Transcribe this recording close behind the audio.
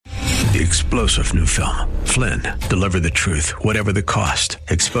the explosive new film, Flynn, Deliver the Truth, Whatever the Cost,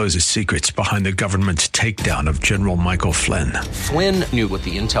 exposes secrets behind the government's takedown of General Michael Flynn. Flynn knew what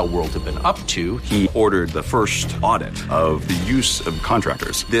the intel world had been up to. He ordered the first audit of the use of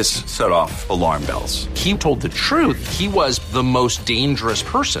contractors. This set off alarm bells. He told the truth. He was the most dangerous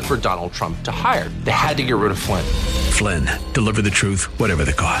person for Donald Trump to hire. They had to get rid of Flynn. Flynn, Deliver the Truth, Whatever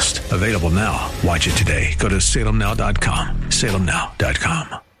the Cost. Available now. Watch it today. Go to salemnow.com.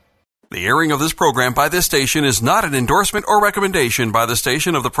 salemnow.com. The airing of this program by this station is not an endorsement or recommendation by the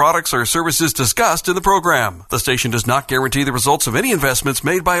station of the products or services discussed in the program. The station does not guarantee the results of any investments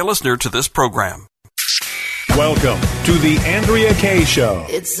made by a listener to this program. Welcome to the Andrea Kaye Show.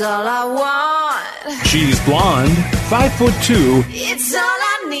 It's all I want. She's blonde, 5'2". It's all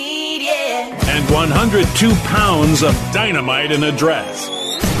I need, yeah. And 102 pounds of dynamite in a dress.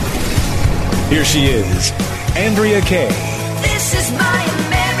 Here she is, Andrea Kaye. This is my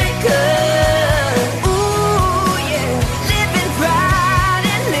America. Ooh, yeah. Living proud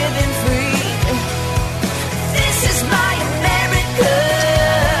and living free. This is my America.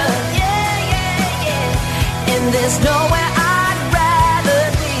 Yeah, yeah, yeah. And there's nowhere I'd rather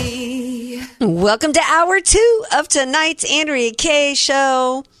be. Welcome to hour 2 of tonight's Andrea Kaye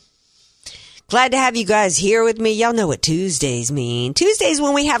Show. Glad to have you guys here with me. Y'all know what Tuesdays mean. Tuesdays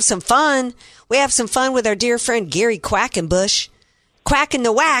when we have some fun. We have some fun with our dear friend Gary Quackenbush. Quacking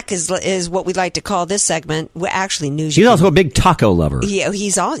the Whack is what we like to call this segment. We're actually news. He's also a big taco lover. Yeah,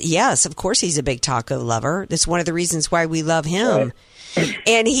 yes, of course he's a big taco lover. That's one of the reasons why we love him. Right.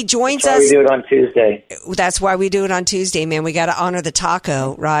 And he joins us. That's why we do it on Tuesday. That's why we do it on Tuesday, man. We got to honor the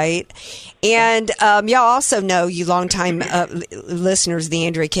taco, right? And y'all also know, you longtime listeners of the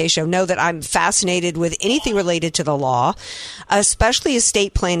Andrea Kaye Show, know that I'm fascinated with anything related to the law, especially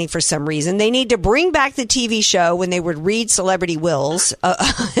estate planning for some reason. They need to bring back the TV show when they would read celebrity wills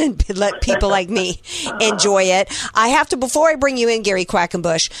and let people like me enjoy it. I have to, before I bring you in, Gary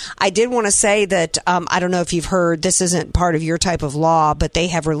Quackenbush, I did want to say that I don't know if you've heard, this isn't part of your type of law, but they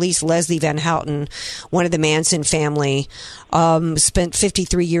have released Leslie Van Houten, one of the Manson family, spent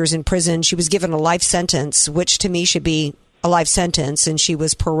 53 years in prison. She was given a life sentence, which to me should be a life sentence, and she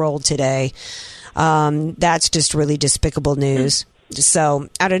was paroled today. That's just really despicable news. So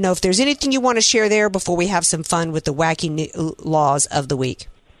I don't know if there's anything you want to share there before we have some fun with the wacky laws of the week.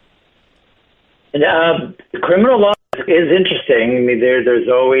 Criminal law is interesting. I mean, there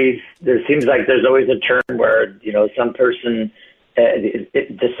seems like there's always a turn where, some person,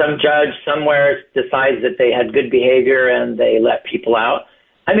 some judge somewhere decides that they had good behavior and they let people out.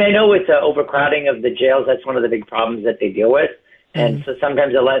 I mean, I know with the overcrowding of the jails, that's one of the big problems that they deal with. And so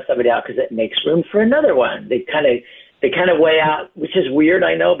sometimes they'll let somebody out because it makes room for another one. They kind of weigh out, which is weird,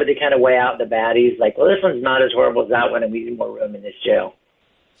 I know, but they kind of weigh out the baddies. Like, well, this one's not as horrible as that one, and we need more room in this jail.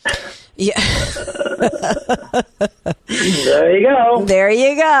 Yeah. There you go. There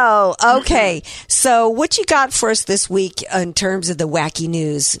you go. Okay. So what you got for us this week in terms of the wacky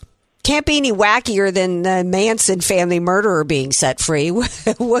news? Can't be any wackier than the Manson family murderer being set free.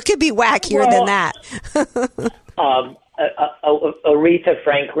 What could be wackier than that? Aretha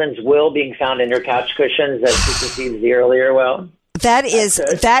Franklin's will being found in her couch cushions that supersedes the earlier will. That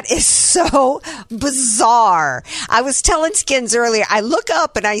is so bizarre. I was telling Skins earlier, I look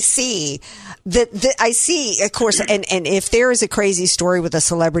up and I see that of course, and if there is a crazy story with a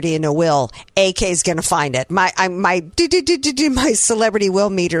celebrity in a will, AK is going to find it. My celebrity will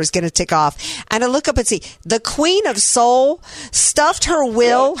meter is going to tick off. And I look up and see the Queen of Soul stuffed her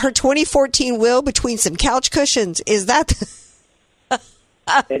will, her 2014 will, between some couch cushions. Is that?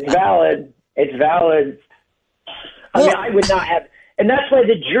 It's valid. It's valid. I mean, I would not have, and that's why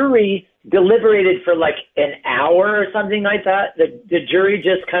the jury deliberated for like an hour or something like that. The jury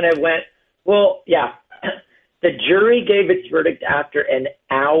just kind of went, well, yeah. The jury gave its verdict after an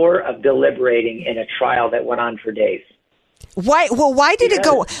hour of deliberating in a trial that went on for days. Why? Well, why did it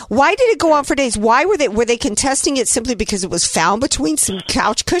go on for days? Why were they contesting it simply because it was found between some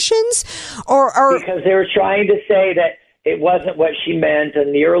couch cushions, or because they were trying to say that it wasn't what she meant,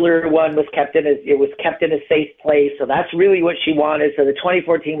 and the earlier one was kept in a safe place. So that's really what she wanted. So the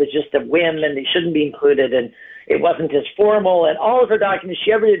 2014 was just a whim, and it shouldn't be included, and it wasn't as formal. And all of her documents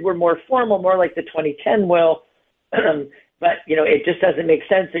she ever did were more formal, more like the 2010 will. But it just doesn't make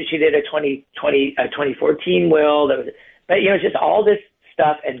sense that she did a 2014 will. But just all this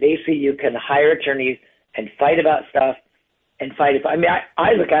stuff, and basically you can hire attorneys and fight about stuff. And fight it. I mean,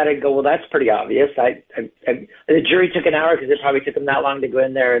 I look at it and go, well, that's pretty obvious. The jury took an hour because it probably took them that long to go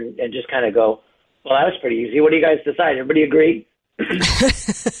in there and just kind of go, well, that was pretty easy. What do you guys decide? Everybody agree?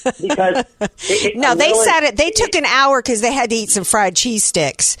 Because no, they took an hour because they had to eat some fried cheese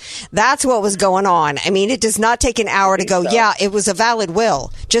sticks. That's what was going on. I mean, it does not take an hour to go, yeah, it was a valid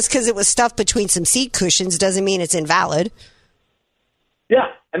will. Just because it was stuffed between some seat cushions doesn't mean it's invalid. Yeah,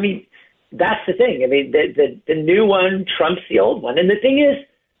 I mean, that's the thing. I mean, the new one trumps the old one. And the thing is,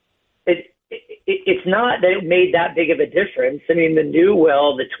 it's not that it made that big of a difference. I mean, the new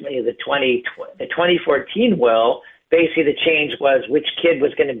will, the 2014 will, basically the change was which kid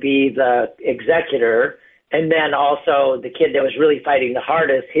was going to be the executor, and then also the kid that was really fighting the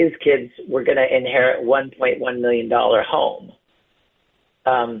hardest, his kids were going to inherit $1.1 million home.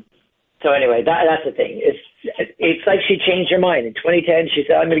 So anyway, that's the thing. It's like she changed her mind. In 2010, she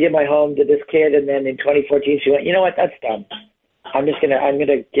said, I'm going to give my home to this kid, and then in 2014, she went, you know what, that's dumb. I'm going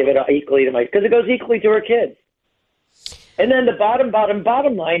to give it equally to because it goes equally to her kids. And then the bottom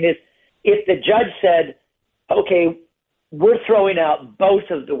line is, if the judge said, okay, we're throwing out both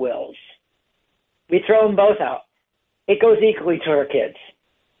of the wills, we throw them both out, it goes equally to her kids.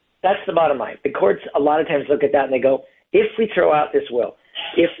 That's the bottom line. The courts a lot of times look at that and they go, if we throw out this will,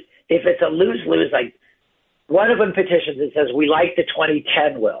 if it's a lose-lose, like one of them petitions and says we like the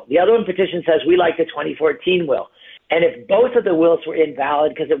 2010 will, the other one petition says we like the 2014 will. And if both of the wills were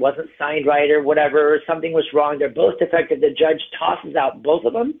invalid because it wasn't signed right or whatever, or something was wrong, they're both defective, the judge tosses out both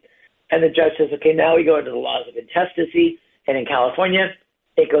of them. And the judge says, okay, now we go into the laws of intestacy. And in California,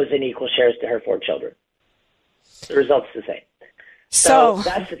 it goes in equal shares to her 4 children. The result's the same. So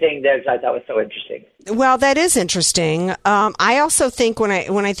that's the thing that I thought was so interesting. Well, that is interesting. I also think when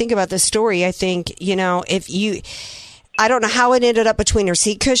I think about this story, I think, I don't know how it ended up between her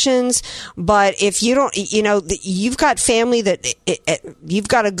seat cushions, but if you don't, you've got family you've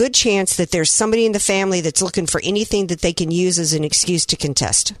got a good chance that there's somebody in the family that's looking for anything that they can use as an excuse to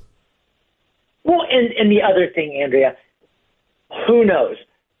contest. Well, and the other thing, Andrea, who knows?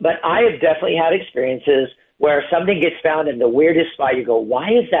 But I have definitely had experiences where something gets found in the weirdest spot. You go, why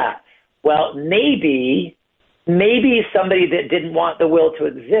is that? Well, maybe somebody that didn't want the will to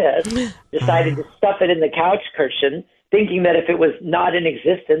exist decided to stuff it in the couch cushion, thinking that if it was not in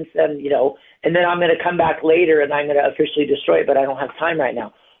existence, then, and then I'm going to come back later and I'm going to officially destroy it, but I don't have time right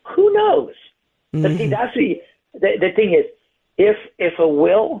now. Who knows? Mm-hmm. But see, that's the thing is, if a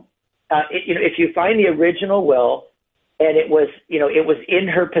will, if you find the original will and it was in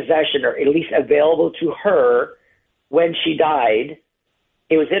her possession or at least available to her when she died,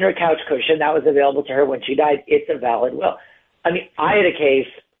 it was in her couch cushion, that was available to her when she died, it's a valid will. I mean, I had a case,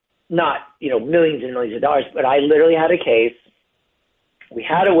 not, millions and millions of dollars, but I literally had a case. We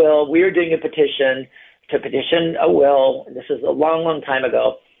had a will. We were doing a petition to petition a will. This was a long, long time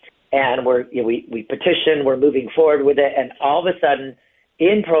ago. And we petitioned, we're moving forward with it. And all of a sudden,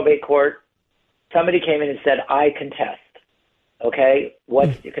 in probate court, somebody came in and said, I contest. Okay,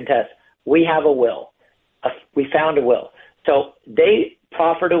 what's to contest? We have a will. We found a will. So they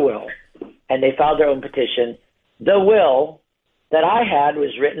proffered a will, and they filed their own petition. The will that I had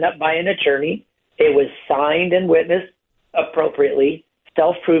was written up by an attorney. It was signed and witnessed appropriately,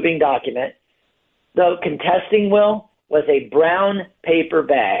 self-proving document. The contesting will was a brown paper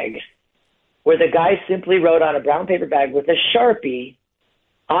bag where the guy simply wrote on a brown paper bag with a Sharpie,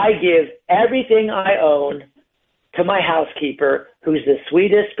 I give everything I own to my housekeeper, who's the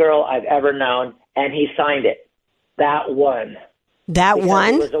sweetest girl I've ever known, and he signed it. That one. That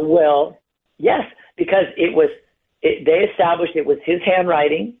one? It was a will. Yes, because they established it was his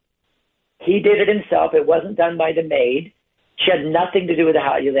handwriting. He did it himself. It wasn't done by the maid. She had nothing to do with the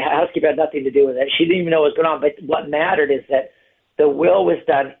house. The housekeeper had nothing to do with it. She didn't even know what was going on. But what mattered is that the will was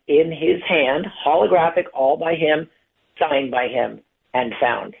done in his hand, holographic, all by him, signed by him, and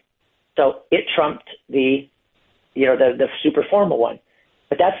found. So it trumped the super formal one.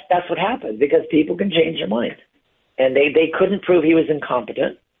 But that's what happened, because people can change their mind. And they couldn't prove he was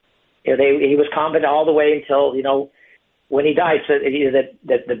incompetent. He was competent all the way until, when he died. So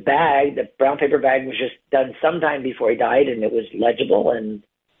the bag, the brown paper bag, was just done sometime before he died, and it was legible, and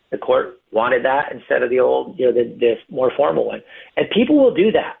the court wanted that instead of the old, the more formal one. And people will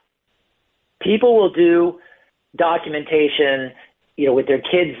do that. People will do documentation, with their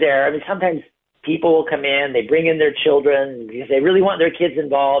kids there. I mean, sometimes people will come in, they bring in their children because they really want their kids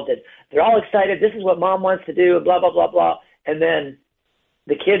involved, and they're all excited. This is what mom wants to do, blah, blah, blah, blah. And then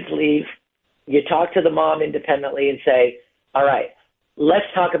the kids leave. You talk to the mom independently and say, all right, let's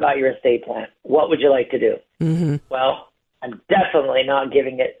talk about your estate plan. What would you like to do? Mm-hmm. Well, I'm definitely not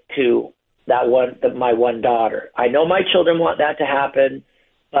giving it to my one daughter. I know my children want that to happen,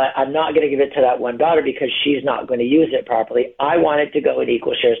 but I'm not going to give it to that one daughter because she's not going to use it properly. I want it to go in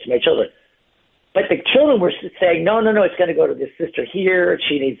equal shares to my children. But the children were saying, no, it's going to go to this sister here.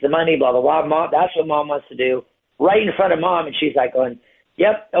 She needs the money, blah, blah, blah. Mom, that's what Mom wants to do, right in front of Mom. And she's like going,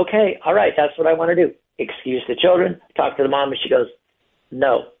 yep, okay, all right, that's what I want to do. Excuse the children, talk to the mom, and she goes,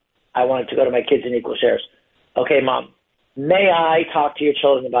 no, I want it to go to my kids in equal shares. Okay, Mom, may I talk to your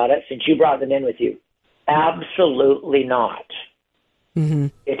children about it since you brought them in with you? Absolutely not. Mm-hmm.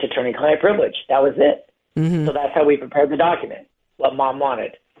 It's attorney-client privilege. That was it. Mm-hmm. So that's how we prepared the document, what Mom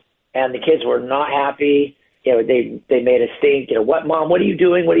wanted. And the kids were not happy. You know, they made a stink. You know, what, Mom, what are you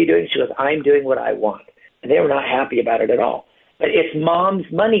doing? What are you doing? She goes, I'm doing what I want. And they were not happy about it at all. But it's Mom's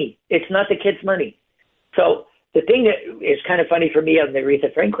money. It's not the kid's money. So the thing that is kind of funny for me on the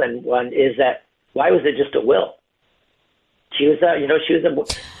Aretha Franklin one is that why was it just a will? She was,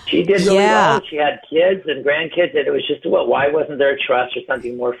 she did really well. She had kids and grandkids, and it was just a will. Why wasn't there a trust or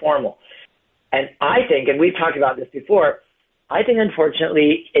something more formal? And I think, and we've talked about this before, I think,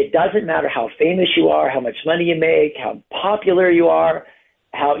 unfortunately, it doesn't matter how famous you are, how much money you make, how popular you are,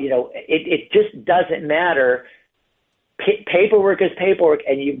 how, it just doesn't matter. Paperwork is paperwork,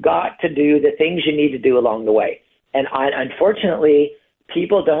 and you've got to do the things you need to do along the way. And unfortunately,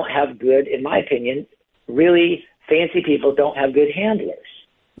 people don't have good, in my opinion, really fancy people don't have good handlers.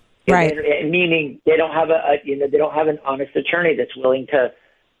 Right. Meaning they don't have they don't have an honest attorney that's willing to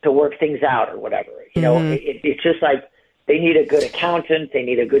work things out or whatever. It's just like, they need a good accountant, they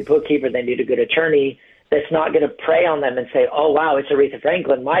need a good bookkeeper, they need a good attorney that's not going to prey on them and say, oh, wow, it's Aretha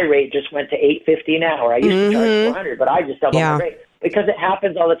Franklin. My rate just went to $850 an hour. I used to charge $400, but I just doubled my rate. Because it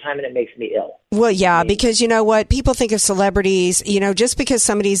happens all the time and it makes me ill. Well, yeah, because you know what? People think of celebrities, just because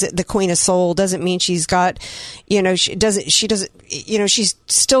somebody's the queen of soul doesn't mean she's got, she doesn't, she's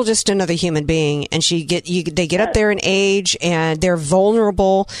still just another human being. And they get up there in age and they're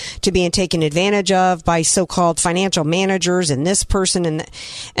vulnerable to being taken advantage of by so-called financial managers and this person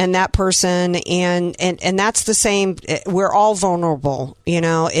and that person. And that's the same. We're all vulnerable,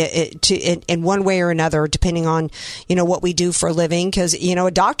 in one way or another, depending on, what we do for a living. Because,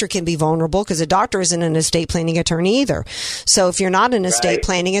 a doctor can be vulnerable because a doctor isn't an estate planning attorney either. So if you're not an estate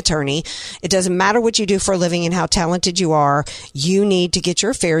planning attorney, it doesn't matter what you do for a living and how talented you are. You need to get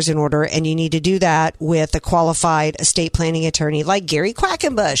your affairs in order, and you need to do that with a qualified estate planning attorney like Gary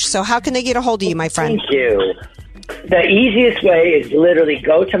Quackenbush. So how can they get a hold of you, my friend? Thank you. The easiest way is literally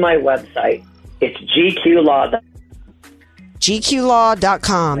go to my website. It's GQLaw.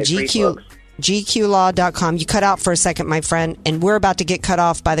 GQLaw.com. GQLaw.com. You cut out for a second, my friend, and we're about to get cut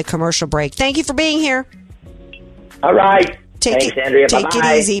off by the commercial break. Thank you for being here. All right. Thanks, Andrea. Take it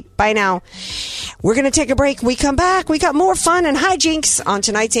easy. Bye now. We're going to take a break. When we come back, we got more fun and hijinks on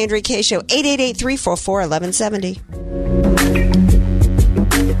tonight's Andrea Kaye Show.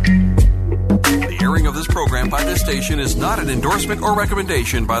 888-344-1170. Airing of this program by this station is not an endorsement or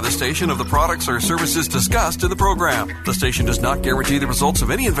recommendation by the station of the products or services discussed in the program. The station does not guarantee the results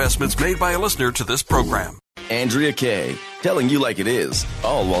of any investments made by a listener to this program. Andrea Kaye, telling you like it is,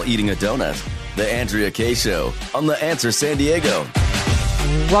 all while eating a donut. The Andrea Kaye Show on The Answer San Diego.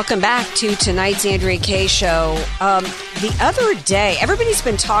 Welcome back to tonight's Andrea Kaye Show. The other day, everybody's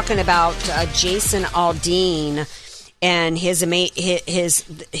been talking about Jason Aldean and his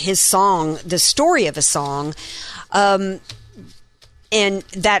song, the story of a song, and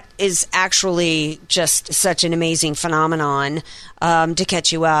that is actually just such an amazing phenomenon. To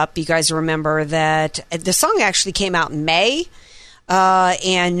catch you up, you guys remember that the song actually came out in May,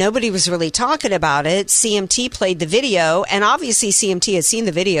 and nobody was really talking about it. CMT played the video, and obviously CMT had seen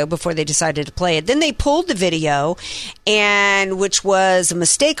the video before they decided to play it. Then they pulled the video, and which was a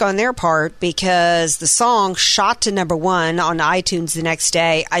mistake on their part because the song shot to number 1 on iTunes the next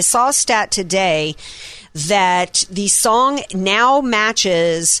day. I saw a stat today that the song now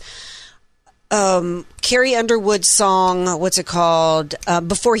matches Carrie Underwood's song, what's it called?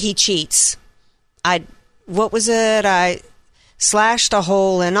 Before He Cheats. What was it? I slashed a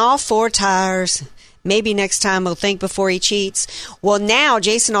hole in all 4 tires. Maybe next time we'll think before he cheats. Well, now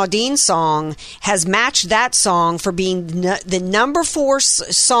Jason Aldean's song has matched that song for being the number 4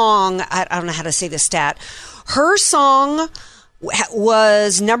 song. I don't know how to say the stat. Her song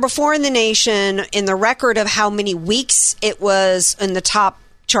was number 4 in the nation in the record of how many weeks it was in the top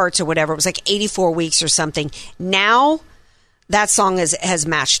charts or whatever. It was like 84 weeks or something. Now that song has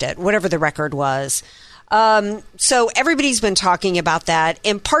matched it, whatever the record was. So everybody's been talking about that.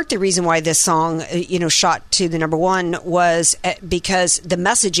 In part, the reason why this song, shot to the number one was because the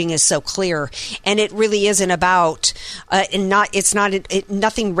messaging is so clear, and it really isn't about,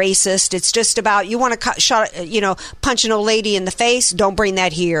 nothing racist. It's just about, you want to punch an old lady in the face, don't bring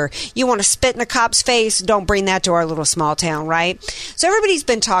that here. You want to spit in a cop's face, don't bring that to our little small town, right? So everybody's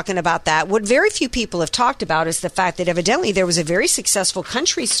been talking about that. What very few people have talked about is the fact that evidently there was a very successful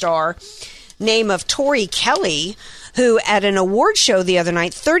country star name of Tori Kelly, who at an award show the other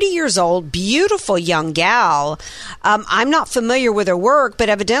night, 30 years old, beautiful young gal. I'm not familiar with her work, but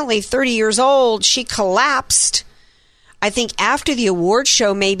evidently 30 years old, she collapsed. I think after the award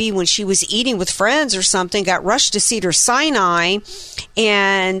show, maybe when she was eating with friends or something, got rushed to Cedars-Sinai,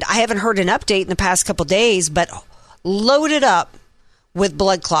 and I haven't heard an update in the past couple days, but loaded up with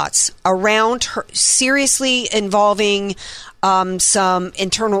blood clots around her, seriously involving some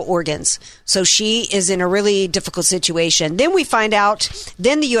internal organs. So she is in a really difficult situation. Then we find out,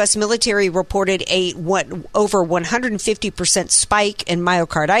 then the U.S. military reported over 150% spike in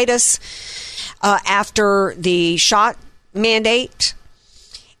myocarditis after the shot mandate.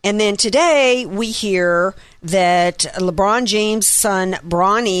 And then today we hear that LeBron James' son,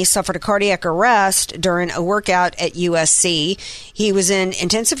 Bronny, suffered a cardiac arrest during a workout at USC. He was in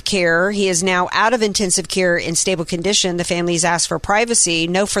intensive care. He is now out of intensive care in stable condition. The family's asked for privacy.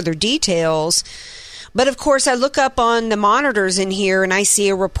 No further details. But, of course, I look up on the monitors in here and I see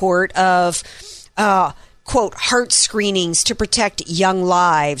a report of quote, heart screenings to protect young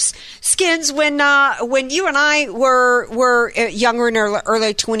lives. Skins, when you and I were younger in our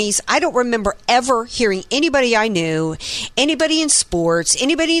early 20s, I don't remember ever hearing anybody I knew, anybody in sports,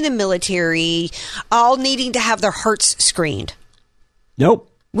 anybody in the military, all needing to have their hearts screened.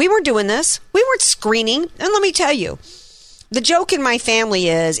 Nope. We weren't doing this. We weren't screening. And let me tell you, the joke in my family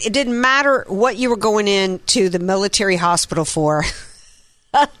is it didn't matter what you were going into the military hospital for.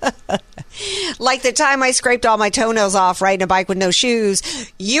 Like the time I scraped all my toenails off riding a bike with no shoes,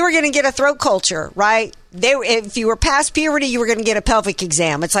 you were going to get a throat culture, right? If you were past puberty, you were going to get a pelvic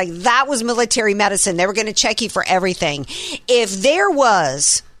exam. It's like that was military medicine. They were going to check you for everything. If there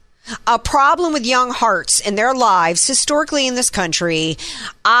was a problem with young hearts in their lives historically in this country,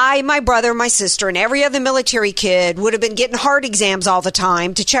 I, my brother, my sister, and every other military kid would have been getting heart exams all the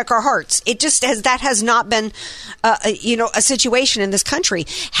time to check our hearts. It just has not been, a situation in this country.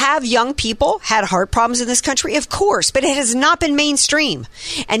 Have young people had heart problems in this country? Of course, but it has not been mainstream.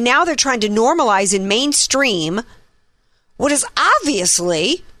 And now they're trying to normalize in mainstream what is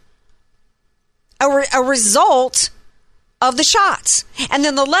obviously a result of the shots. And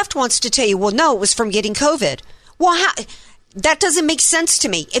then the left wants to tell you, well, no, it was from getting COVID. Well, that doesn't make sense to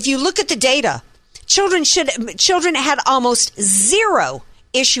me. If you look at the data, children had almost zero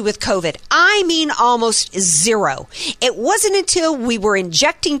issue with COVID. I mean, almost zero. It wasn't until we were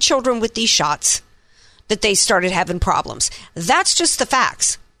injecting children with these shots that they started having problems. That's just the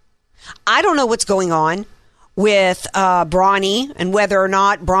facts. I don't know what's going on with Bronny and whether or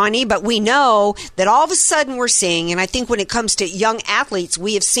not Bronny, but we know that all of a sudden we're seeing, and I think when it comes to young athletes,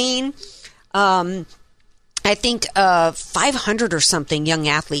 we have seen, I think 500 or something young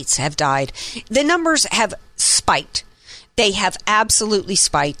athletes have died. The numbers have spiked. They have absolutely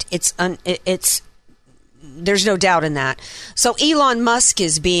spiked. There's no doubt in that. So Elon Musk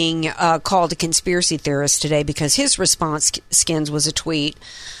is being called a conspiracy theorist today because his response, Skins, was a tweet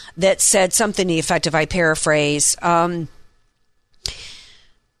that said something to the effect of, I paraphrase,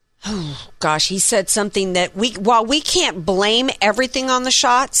 he said something that while we can't blame everything on the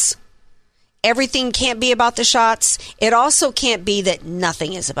shots, everything can't be about the shots, it also can't be that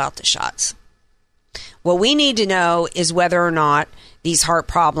nothing is about the shots. What we need to know is whether or not these heart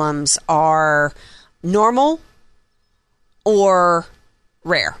problems are normal or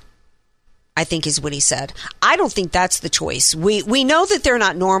rare, I think is what he said. I don't think that's the choice. We know that they're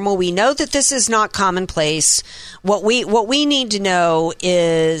not normal. We know that this is not commonplace. What we need to know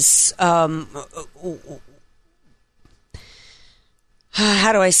is, how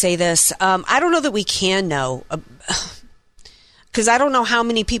do I say this? I don't know that we can know, because I don't know how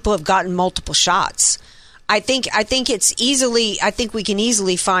many people have gotten multiple shots. I think we can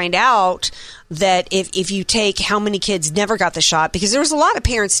easily find out that if you take how many kids never got the shot, because there was a lot of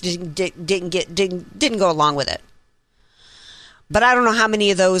parents didn't go along with it. But I don't know how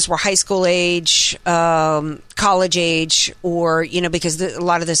many of those were high school age, college age, or because a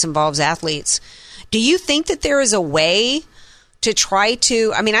lot of this involves athletes. Do you think that there is a way to try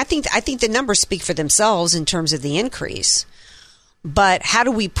to? I mean, I think the numbers speak for themselves in terms of the increase. But how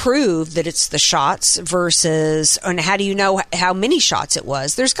do we prove that it's the shots versus, and how do you know how many shots it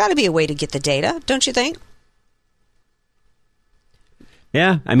was? There's got to be a way to get the data, don't you think?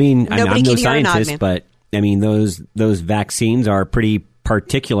 Yeah, I mean, I'm no scientist, nod, but I mean, those vaccines are pretty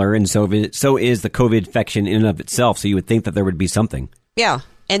particular, and so is the COVID infection in and of itself. So you would think that there would be something. Yeah,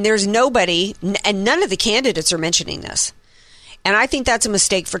 and there's nobody, and none of the candidates are mentioning this. And I think that's a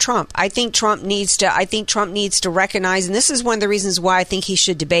mistake for Trump. I think Trump needs to recognize, and this is one of the reasons why I think he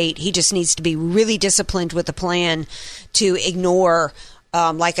should debate. He just needs to be really disciplined with the plan to ignore,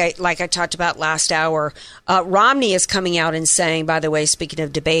 like I talked about last hour. Romney is coming out and saying, by the way, speaking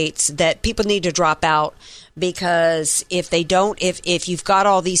of debates, that people need to drop out because if they don't, if you've got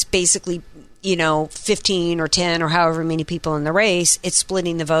all these basically, 15 or 10 or however many people in the race, it's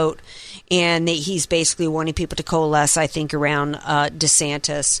splitting the vote. And he's basically wanting people to coalesce, I think, around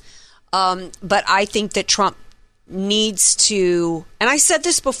DeSantis. But I think that Trump needs to, and I said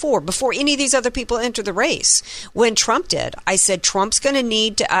this before any of these other people enter the race. When Trump did, I said Trump's going to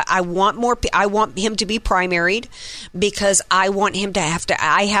need to. I want him to be primaried because I want him to have to.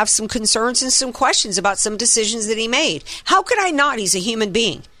 I have some concerns and some questions about some decisions that he made. How could I not? He's a human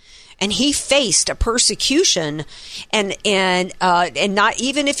being. And he faced a persecution, and not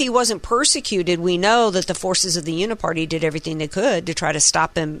even if he wasn't persecuted, we know that the forces of the Uniparty did everything they could to try to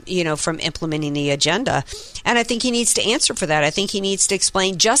stop him, from implementing the agenda. And I think he needs to answer for that. I think he needs to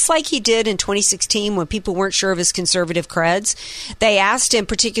explain, just like he did in 2016 when people weren't sure of his conservative creds. They asked him,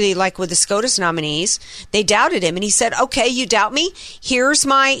 particularly like with the SCOTUS nominees, they doubted him, and he said, "Okay, you doubt me? Here's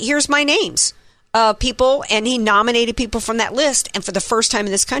my names." People, and he nominated people from that list. And for the first time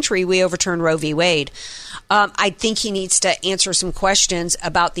in this country, we overturned Roe v. Wade. I think he needs to answer some questions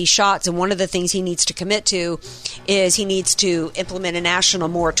about these shots. And one of the things he needs to commit to is he needs to implement a national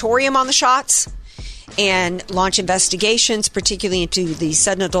moratorium on the shots and launch investigations, particularly into the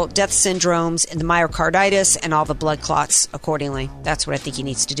sudden adult death syndromes and the myocarditis and all the blood clots accordingly. That's what I think he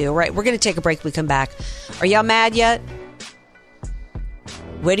needs to do. All right, we're going to take a break. We come back. Are y'all mad yet?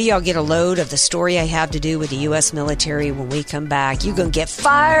 Where do y'all get a load of the story I have to do with the U.S. military when we come back? You're going to get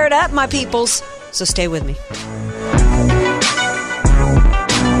fired up, my peoples. So stay with me.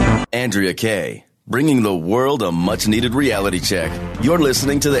 Andrea Kaye, bringing the world a much-needed reality check. You're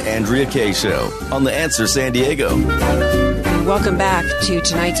listening to The Andrea Kaye Show on The Answer San Diego. Welcome back to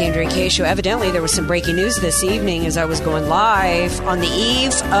tonight's Andrea Kaye Show. Evidently, there was some breaking news this evening as I was going live. On the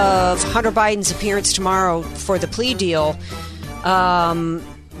eve of Hunter Biden's appearance tomorrow for the plea deal,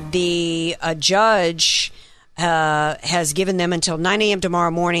 the judge has given them until 9 a.m.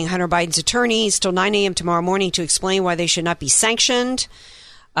 tomorrow morning, Hunter Biden's attorneys, till 9 a.m. tomorrow morning to explain why they should not be sanctioned.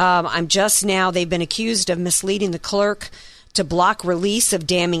 They've been accused of misleading the clerk to block release of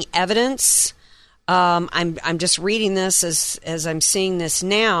damning evidence. I'm just reading this as I'm seeing this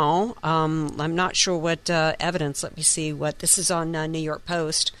now. I'm not sure what evidence. Let me see what this is on New York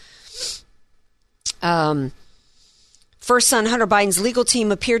Post. First son Hunter Biden's legal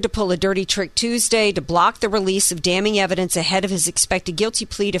team appeared to pull a dirty trick Tuesday to block the release of damning evidence ahead of his expected guilty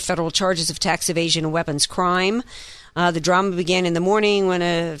plea to federal charges of tax evasion and weapons crime. The drama began in the morning when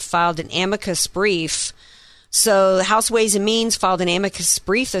it filed an amicus brief. So the House Ways and Means filed an amicus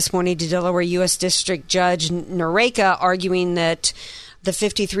brief this morning to Delaware U.S. District Judge Nareka, arguing that the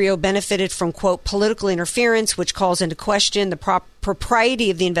 53-year-old benefited from, quote, political interference, which calls into question the propriety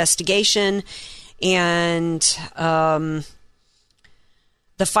of the investigation. And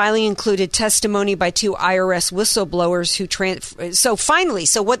the filing included testimony by two IRS whistleblowers who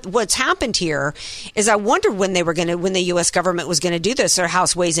what's happened here is I wondered when the U.S. government was going to do this, or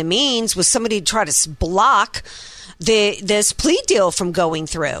House Ways and Means, was somebody to try to block this plea deal from going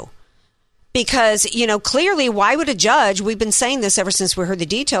through. Because, clearly, why would a judge, we've been saying this ever since we heard the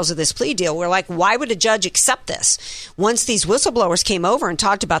details of this plea deal, we're like, why would a judge accept this? Once these whistleblowers came over and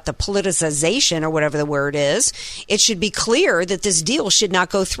talked about the politicization, or whatever the word is, it should be clear that this deal should not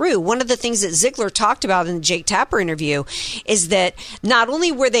go through. One of the things that Ziegler talked about in the Jake Tapper interview is that not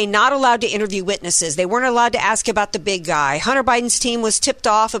only were they not allowed to interview witnesses, they weren't allowed to ask about the big guy. Hunter Biden's team was tipped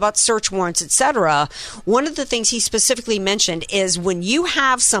off about search warrants, etc. One of the things he specifically mentioned is when you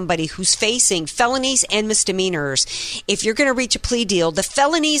have somebody who's facing felonies and misdemeanors, if you're going to reach a plea deal, the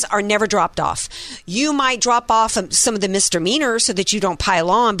felonies are never dropped off. You might drop off some of the misdemeanors so that you don't pile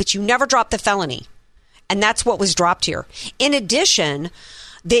on, but you never drop the felony. And that's what was dropped here. In addition,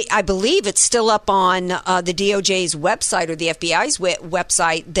 I believe it's still up on the DOJ's website or the FBI's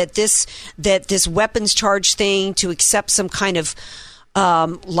website that this weapons charge thing to accept some kind of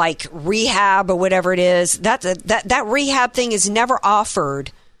like rehab or whatever it is, that rehab thing is never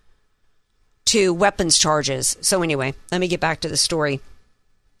offered to weapons charges. So anyway, let me get back to the story.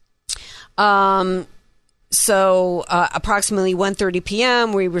 Approximately 1:30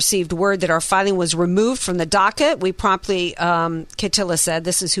 p.m., we received word that our filing was removed from the docket. We promptly, Katila said,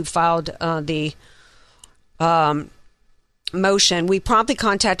 this is who filed the motion. We promptly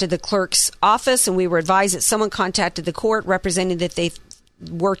contacted the clerk's office, and we were advised that someone contacted the court representing that they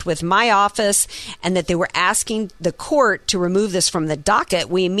worked with my office and that they were asking the court to remove this from the docket.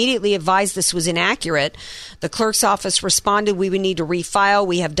 We immediately advised this was inaccurate. The clerk's office responded, we would need to refile.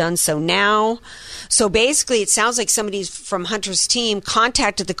 We have done so now. So basically, it sounds like somebody from Hunter's team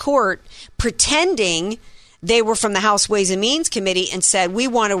contacted the court pretending they were from the House Ways and Means Committee and said, we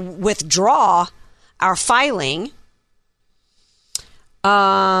want to withdraw our filing.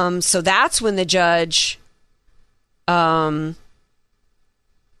 So that's when the judge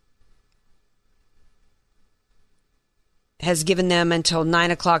has given them until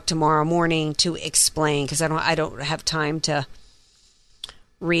 9:00 tomorrow morning to explain, because I don't have time to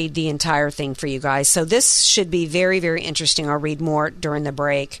read the entire thing for you guys. So this should be very, very interesting. I'll read more during the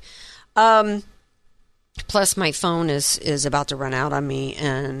break. Plus, my phone is about to run out on me.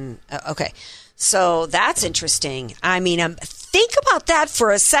 And okay, so that's interesting. I mean, think about that for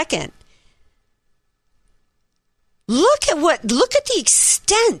a second. Look at the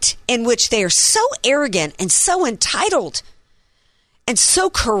extent in which they are so arrogant and so entitled and so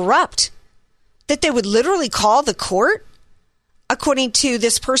corrupt that they would literally call the court, according to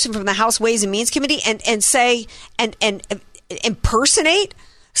this person from the House Ways and Means Committee, and say and impersonate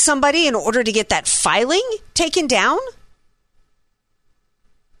somebody in order to get that filing taken down.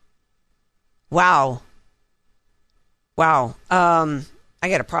 Wow. I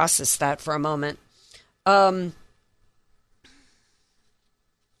got to process that for a moment.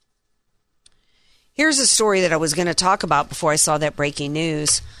 Here's a story that I was going to talk about before I saw that breaking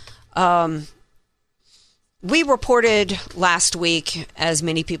news. We reported last week, as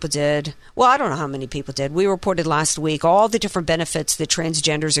many people did. Well, I don't know how many people did. We reported last week all the different benefits that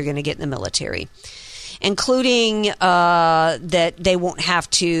transgenders are going to get in the military, including that they won't have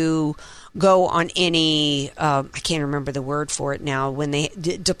to go on any, I can't remember the word for it now, when they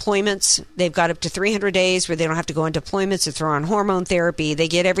deployments. They've got up to 300 days where they don't have to go on deployments or throw on hormone therapy. They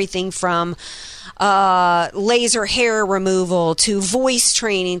get everything from laser hair removal to voice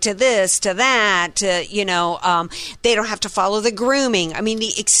training to this to that to, they don't have to follow the grooming. I mean,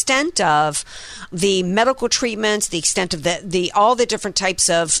 the extent of the medical treatments, the extent of the all the different types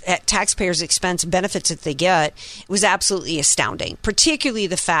of at taxpayers' expense benefits that they get, it was absolutely astounding. Particularly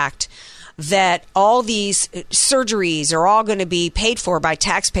the fact that all these surgeries are all going to be paid for by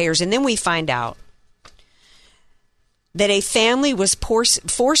taxpayers, and then we find out that a family was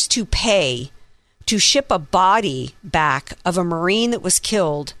forced to pay to ship a body back of a Marine that was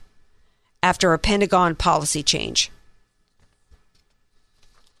killed after a Pentagon policy change.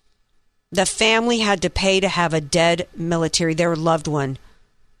 The family had to pay to have a dead military, their loved one,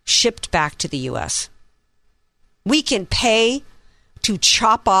 shipped back to the U.S. We can pay to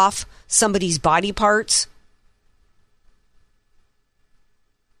chop off somebody's body parts,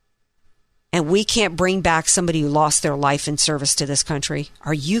 and we can't bring back somebody who lost their life in service to this country.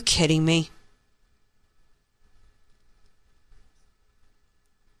 Are you kidding me?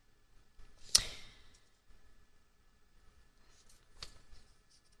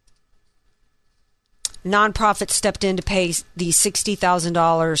 Nonprofit stepped in to pay the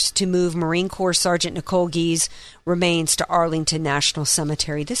 $60,000 to move Marine Corps Sergeant Nicole Gee's remains to Arlington National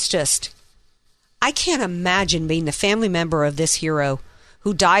Cemetery. I can't imagine being the family member of this hero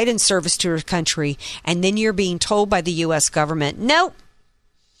who died in service to her country, and then you're being told by the U.S. government, nope,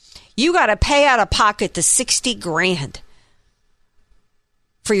 you got to pay out of pocket the $60,000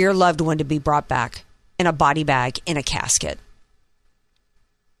 for your loved one to be brought back in a body bag in a casket.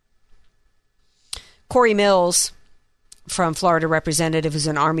 Corey Mills, from Florida representative, who's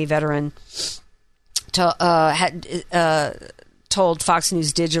an Army veteran, had told Fox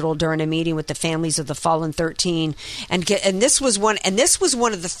News Digital during a meeting with the families of the fallen 13, and this was one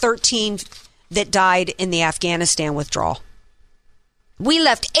of the 13 that died in the Afghanistan withdrawal. We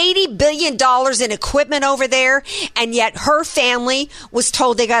left $80 billion in equipment over there, and yet her family was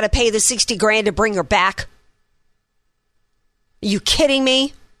told they got to pay the $60,000 to bring her back. Are you kidding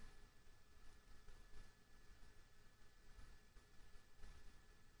me?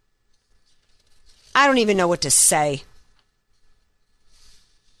 I don't even know what to say.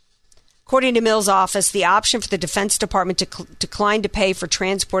 According to Mills' office, the option for the Defense Department to decline to pay for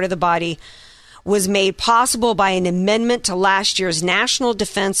transport of the body was made possible by an amendment to last year's National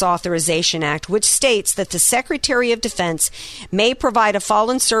Defense Authorization Act, which states that the Secretary of Defense may provide a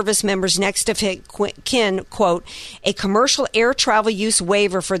fallen service member's next of kin, quote, a commercial air travel use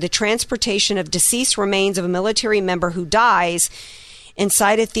waiver for the transportation of deceased remains of a military member who dies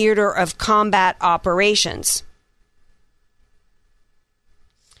inside a theater of combat operations.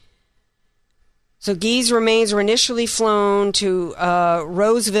 So Guy's remains were initially flown to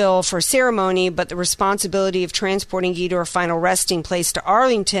Roseville for ceremony, but the responsibility of transporting Guy to her final resting place to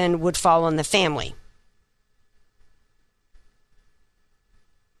Arlington would fall on the family.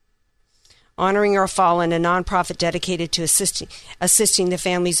 Honoring Our Fallen, a nonprofit dedicated to assisting the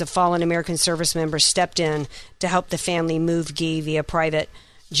families of fallen American service members, stepped in to help the family move Guy via private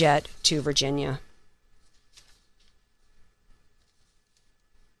jet to Virginia.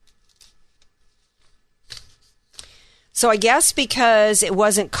 So I guess because it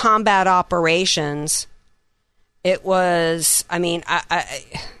wasn't combat operations, it was, I mean,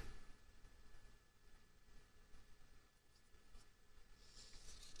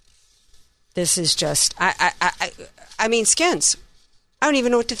 this is just, I mean, Skins, I don't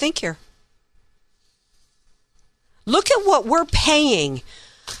even know what to think here. Look at what we're paying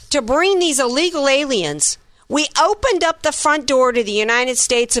to bring these illegal aliens. We opened up the front door to the United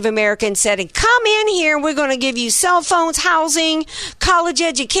States of America and said, come in here and we're going to give you cell phones, housing, college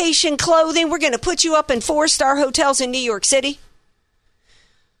education, clothing. We're going to put you up in 4-star hotels in New York City.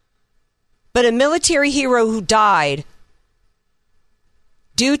 But a military hero who died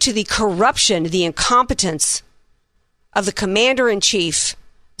due to the corruption, the incompetence of the commander-in-chief,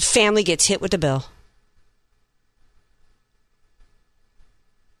 the family gets hit with the bill.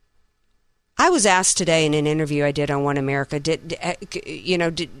 I was asked today in an interview I did on One America,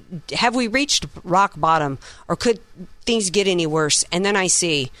 have we reached rock bottom, or could things get any worse? And then I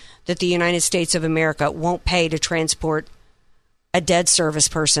see that the United States of America won't pay to transport a dead service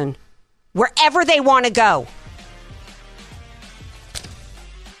person wherever they want to go.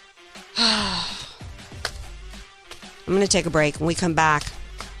 I'm going to take a break. When we come back,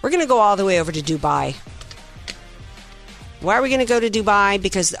 we're going to go all the way over to Dubai. Why are we going to go to Dubai?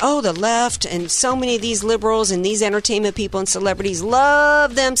 Because, the left and so many of these liberals and these entertainment people and celebrities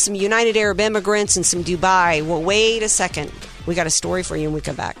love them some United Arab immigrants and some Dubai. Well, wait a second. We got a story for you when we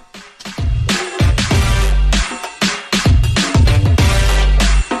come back.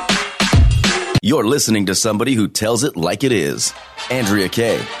 You're listening to somebody who tells it like it is. Andrea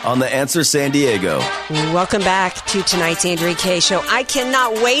Kaye on The Answer San Diego. Welcome back to tonight's Andrea Kaye Show. I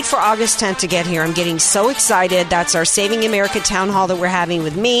cannot wait for August 10th to get here. I'm getting so excited. That's our Saving America town hall that we're having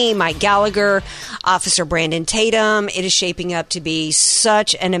with me, Mike Gallagher, Officer Brandon Tatum. It is shaping up to be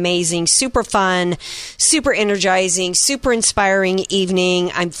such an amazing, super fun, super energizing, super inspiring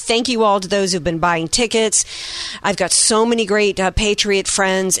evening. Thank you all to those who've been buying tickets. I've got so many great Patriot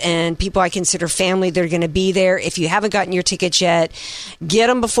friends and people I consider family that are going to be there. If you haven't gotten your tickets yet, get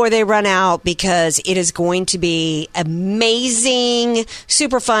them before they run out, because it is going to be amazing,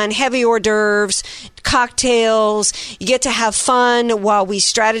 super fun, heavy hors d'oeuvres, cocktails. You get to have fun while we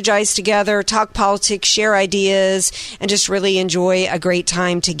strategize together, talk politics, share ideas, and just really enjoy a great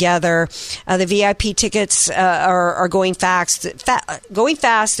time together. The VIP tickets are going fast.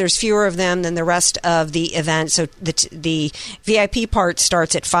 There's fewer of them than the rest of the event. So the VIP part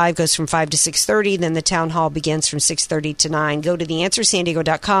starts at 5, goes from 5 to 6:30. Then the town hall begins from 6:30 to 9. Go to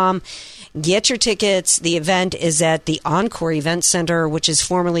theanswersandiego.com. Get your tickets. The event is at the Encore Event Center, which is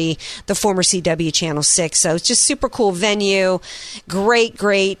formerly the former CW Channel 6. So it's just super cool venue. Great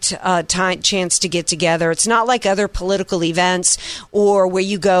chance to get together. It's not like other political events or where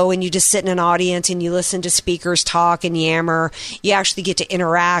you go and you just sit in an audience and you listen to speakers talk and yammer. You actually get to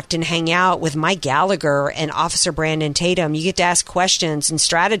interact and hang out with Mike Gallagher and Officer Brandon Tatum. You get to ask questions and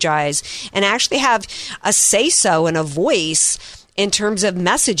strategize and actually have a say-so and a voice in terms of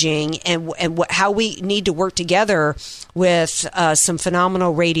messaging and how we need to work together with some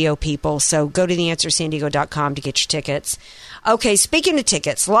phenomenal radio people. So go to theanswersandiego.com to get your tickets. Okay, speaking of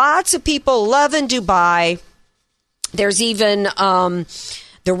tickets, lots of people loving Dubai. There's even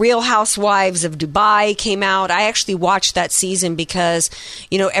The Real Housewives of Dubai came out. I actually watched that season because,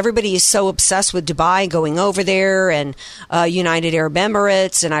 everybody is so obsessed with Dubai, going over there, and United Arab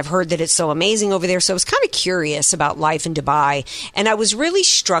Emirates, and I've heard that it's so amazing over there. So I was kind of curious about life in Dubai, and I was really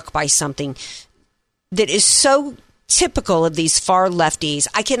struck by something that is so typical of these far lefties.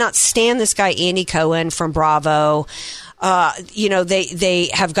 I cannot stand this guy, Andy Cohen from Bravo. They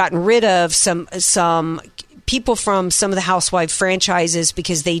have gotten rid of some people from some of the housewife franchises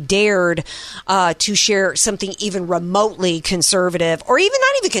because they dared to share something even remotely conservative, or even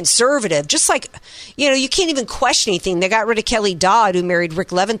not even conservative, just like, you can't even question anything. They got rid of Kelly Dodd, who married Rick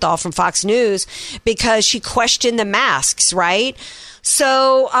Leventhal from Fox News, because she questioned the masks, right?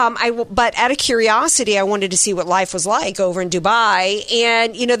 So, but out of curiosity, I wanted to see what life was like over in Dubai.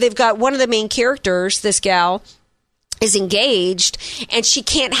 And, they've got one of the main characters, this gal, is engaged, and she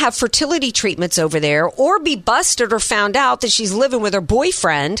can't have fertility treatments over there or be busted or found out that she's living with her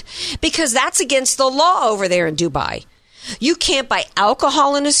boyfriend, because that's against the law over there in Dubai. You can't buy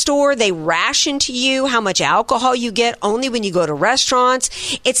alcohol in a store. They ration to you how much alcohol you get only when you go to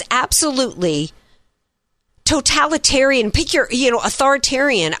restaurants. It's absolutely totalitarian. Pick your,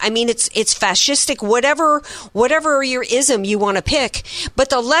 authoritarian. I mean, it's fascistic, whatever your ism you want to pick.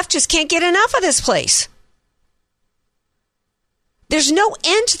 But the left just can't get enough of this place. There's no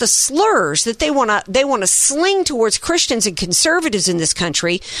end to the slurs that they want to sling towards Christians and conservatives in this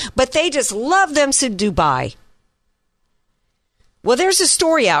country, but they just love them some Dubai. Well, there's a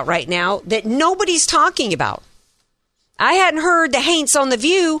story out right now that nobody's talking about. I hadn't heard the Haints on The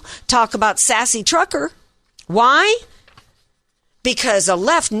View talk about Sassy Trucker. Why? Because the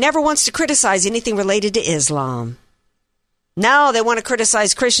left never wants to criticize anything related to Islam. No, they want to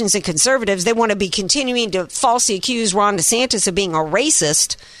criticize Christians and conservatives. They want to be continuing to falsely accuse Ron DeSantis of being a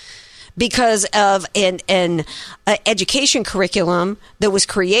racist because of an education curriculum that was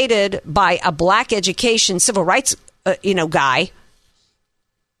created by a black education civil rights, guy.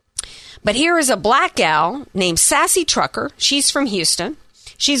 But here is a black gal named Sassy Trucker. She's from Houston.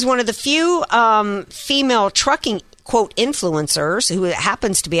 She's one of the few female trucking, quote, influencers, who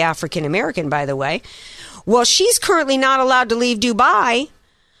happens to be African American, by the way. Well, she's currently not allowed to leave Dubai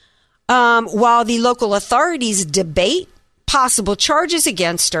while the local authorities debate possible charges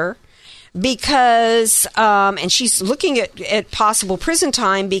against her because, and she's looking at possible prison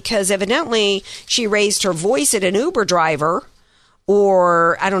time because evidently she raised her voice at an Uber driver,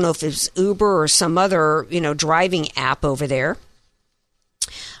 or I don't know if it's Uber or some other, driving app over there.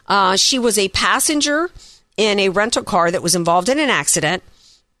 She was a passenger in a rental car that was involved in an accident.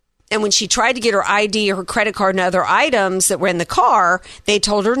 And when she tried to get her ID, her credit card, and other items that were in the car, they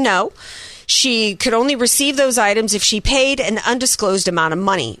told her no. She could only receive those items if she paid an undisclosed amount of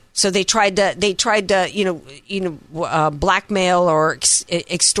money. So they tried to blackmail or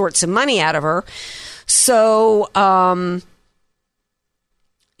extort some money out of her. So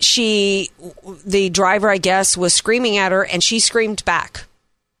the driver, I guess, was screaming at her, and she screamed back.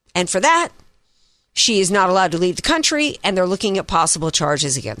 And for that, she is not allowed to leave the country, and they're looking at possible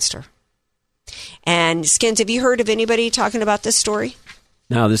charges against her. And Skins, have you heard of anybody talking about this story?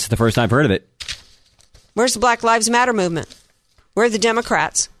 No, this is the first I've heard of it. Where's the Black Lives Matter movement? Where are the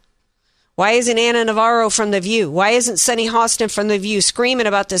Democrats? Why isn't Anna Navarro from The View? Why isn't Sunny Hostin from The View screaming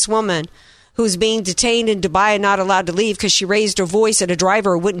about this woman who's being detained in Dubai and not allowed to leave because she raised her voice at a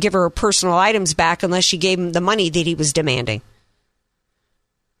driver who wouldn't give her personal items back unless she gave him the money that he was demanding?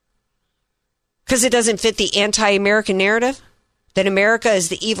 Because it doesn't fit the anti-American narrative that America is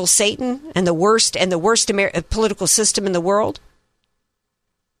the evil Satan and the worst political system in the world.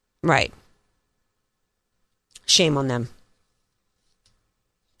 Right. Shame on them.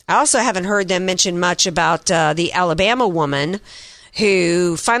 I also haven't heard them mention much about the Alabama woman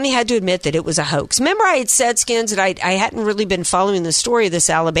who finally had to admit that it was a hoax. Remember I had said, Skins, that I hadn't really been following the story of this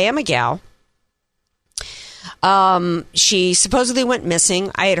Alabama gal. She supposedly went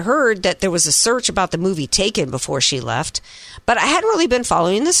missing. I had heard that there was a search about the movie Taken before she left, but I hadn't really been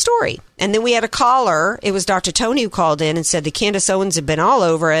following the story. And then we had a caller. It was Dr. Tony who called in and said that Candace Owens had been all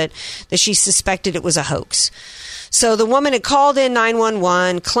over it, that she suspected it was a hoax. So the woman had called in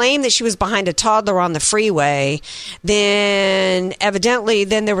 911, claimed that she was behind a toddler on the freeway. Then evidently,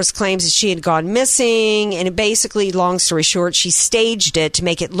 there was claims that she had gone missing. And basically, long story short, she staged it to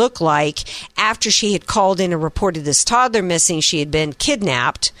make it look like after she had called in and reported this toddler missing, she had been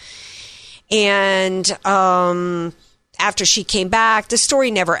kidnapped. And after she came back, the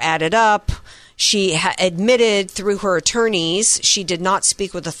story never added up. She admitted through her attorneys, she did not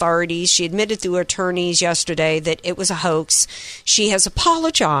speak with authorities. She admitted through her attorneys yesterday that it was a hoax. She has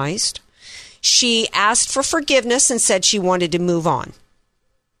apologized. She asked for forgiveness and said she wanted to move on.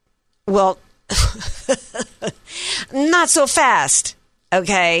 Well, not so fast,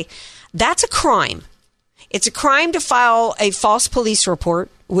 okay? That's a crime. It's a crime to file a false police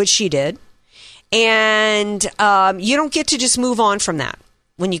report, which she did. And you don't get to just move on from that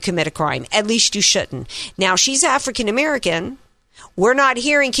when you commit a crime. At least you shouldn't. Now, she's African American, We're not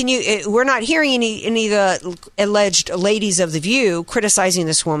hearing. We're not hearing any of the alleged ladies of The View criticizing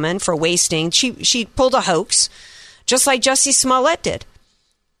this woman for wasting. She pulled a hoax, just like Jussie Smollett did.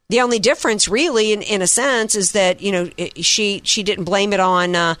 The only difference, really, in a sense, is that she didn't blame it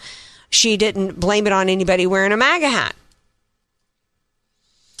on anybody wearing a MAGA hat.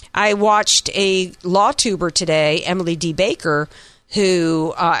 I watched a law tuber today, Emily D. Baker,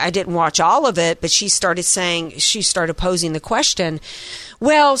 who I didn't watch all of it, but she started posing the question,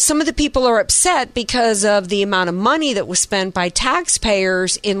 well, some of the people are upset because of the amount of money that was spent by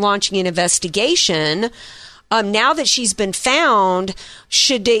taxpayers in launching an investigation. Now that she's been found,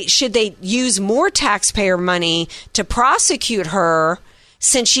 should they use more taxpayer money to prosecute her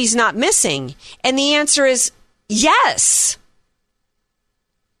since she's not missing? And the answer is yes.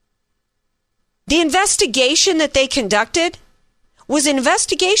 The investigation that they conducted was an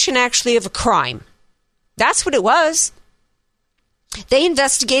investigation actually of a crime. That's what it was. They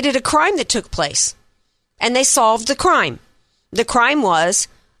investigated a crime that took place, and they solved the crime. The crime was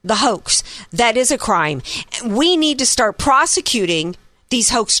the hoax. That is a crime. We need to start prosecuting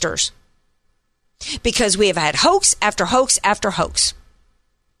these hoaxsters because we have had hoax after hoax after hoax.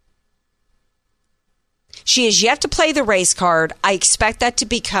 She has yet to play the race card. I expect that to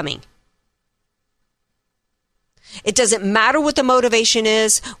be coming. It doesn't matter what the motivation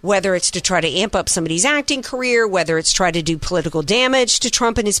is, whether it's to try to amp up somebody's acting career, whether it's try to do political damage to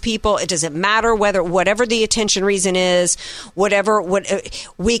Trump and his people. It doesn't matter whatever the attention reason is,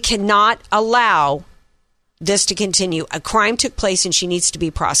 we cannot allow this to continue. A crime took place and she needs to be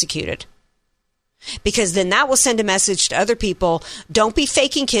prosecuted. Because then that will send a message to other people. Don't be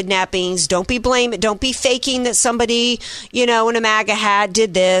faking kidnappings. Don't be faking that somebody, in a MAGA hat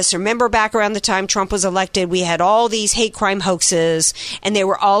did this. Remember back around the time Trump was elected, we had all these hate crime hoaxes and they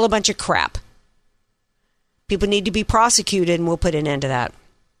were all a bunch of crap. People need to be prosecuted and we'll put an end to that.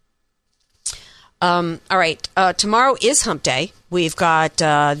 All right. Tomorrow is hump day. We've got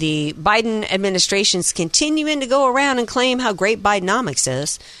the Biden administration's continuing to go around and claim how great Bidenomics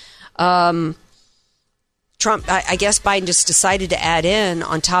is. Trump, I guess Biden just decided to add in,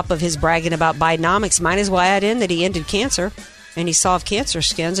 on top of his bragging about Bidenomics, might as well add in that he ended cancer and he solved cancer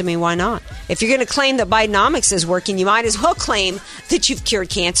scans. I mean, why not? If you're going to claim that Bidenomics is working, you might as well claim that you've cured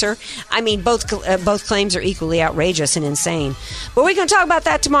cancer. I mean, both claims are equally outrageous and insane. But we're going to talk about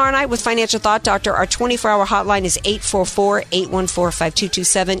that tomorrow night with Financial Thought Doctor. Our 24-hour hotline is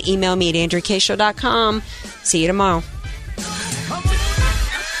 844-814-5227. Email me at AndreaKShow.com. See you tomorrow.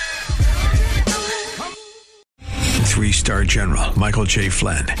 Three-star General Michael J.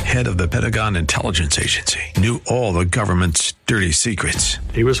 Flynn, head of the Pentagon Intelligence Agency, knew all the government's dirty secrets.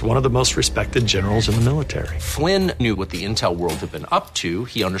 He was one of the most respected generals in the military. Flynn knew what the intel world had been up to.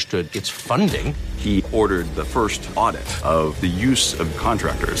 He understood its funding. He ordered the first audit of the use of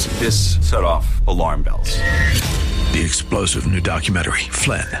contractors. This set off alarm bells. The explosive new documentary,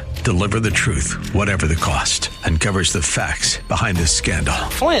 Flynn, Deliver the Truth, Whatever the Cost, uncovers the facts behind this scandal.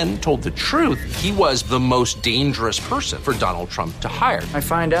 Flynn told the truth. He was the most dangerous person for Donald Trump to hire. I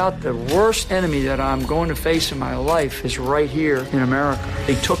find out the worst enemy that I'm going to face in my life is right here in America.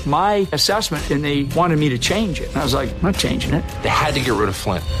 They took my assessment and they wanted me to change it. And I was like, I'm not changing it. They had to get rid of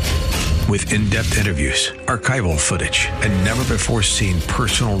Flynn. With in-depth interviews, archival footage, and never-before-seen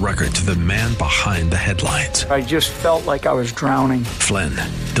personal records of the man behind the headlines. I just felt like I was drowning. Flynn,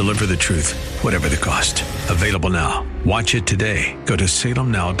 Deliver the Truth, Whatever the Cost. Available now. Watch it today. Go to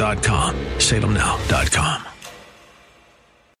salemnow.com. salemnow.com.